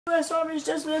U.S. Army's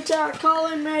just been attacked.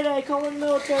 Call in Mayday. Call in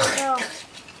military now.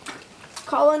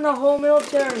 Call in the whole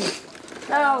military.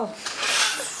 Now.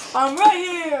 I'm right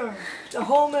here. The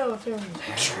whole military.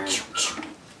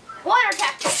 Water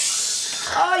attack.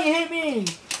 Oh, you hit me.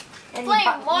 And Flame,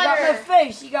 you water. got my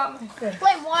face. You got my face.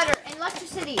 Flame, water, and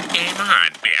electricity. Game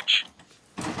on, bitch.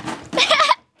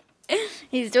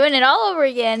 He's doing it all over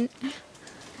again.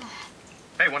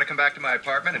 Hey, want to come back to my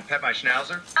apartment and pet my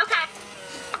schnauzer? Okay.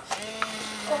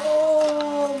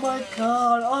 Oh my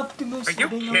God, Optimus! Are you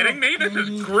kidding me? This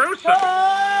is gruesome.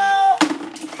 Ah!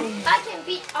 I can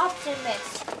beat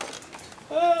Optimus.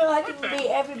 Oh, I can beat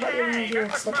everybody in here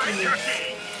except for you.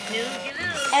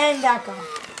 And that guy.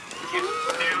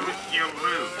 You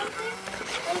lose.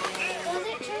 Does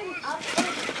it turn up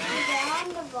and down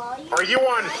the volume? Are you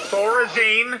on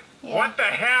Thorazine? Yeah. What the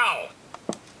hell?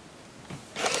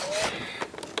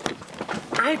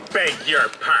 I beg your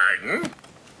pardon?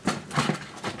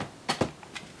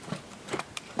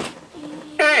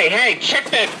 Hey, check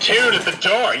that dude at the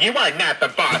door. You are not the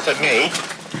boss of me.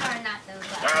 Or not those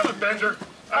I'm a bender.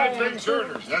 I beg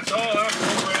girders. That's all I'm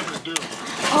programmed to do.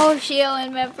 Oh, Sheila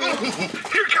and Memphis.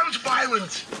 Here comes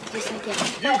violence. Just a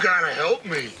second. You gotta help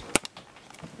me.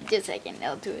 Just a second.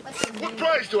 I'll do it. What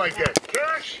prize do I get?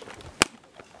 Cash?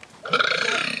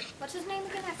 What's his name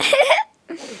again?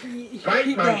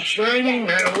 Fight my shiny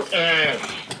metal ass.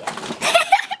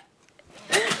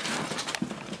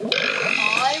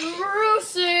 I'm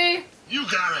Brucey. You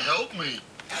gotta help me.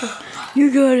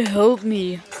 You gotta help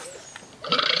me.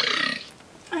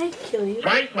 I'd kill you.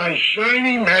 Fight my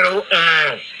shiny metal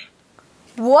ass.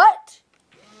 What?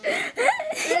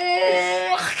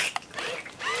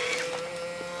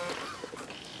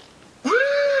 Woo!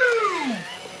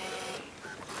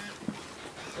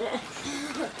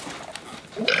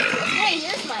 Hey,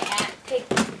 here's my axe.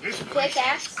 This place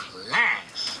Pickaxe. is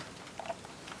class.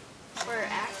 Or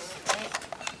axe. Right?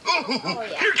 Oh,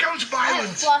 yeah. here comes I'm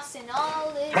violence. flossing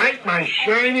all this. Fight my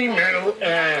shiny metal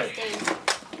ass.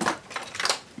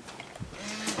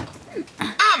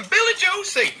 I'm Billy Joe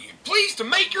Sapien. Pleased to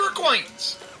make your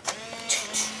acquaintance.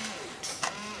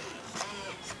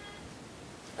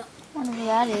 I wonder who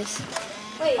that is.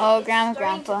 Wait, Oh, it's Grandma,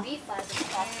 starting Grandpa. to be 5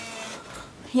 o'clock.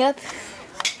 Yep.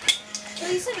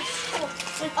 Well, you said it's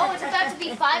oh, it's about to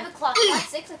be 5 o'clock, not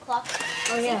 6 o'clock.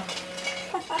 Oh yeah.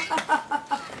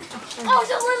 Oh,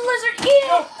 it's a little lizard. Eat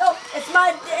it. Oh,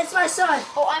 it's my son.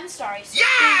 Oh, I'm sorry.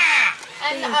 Yeah!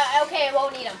 And okay, I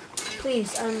won't eat him.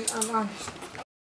 Please, I'm honest.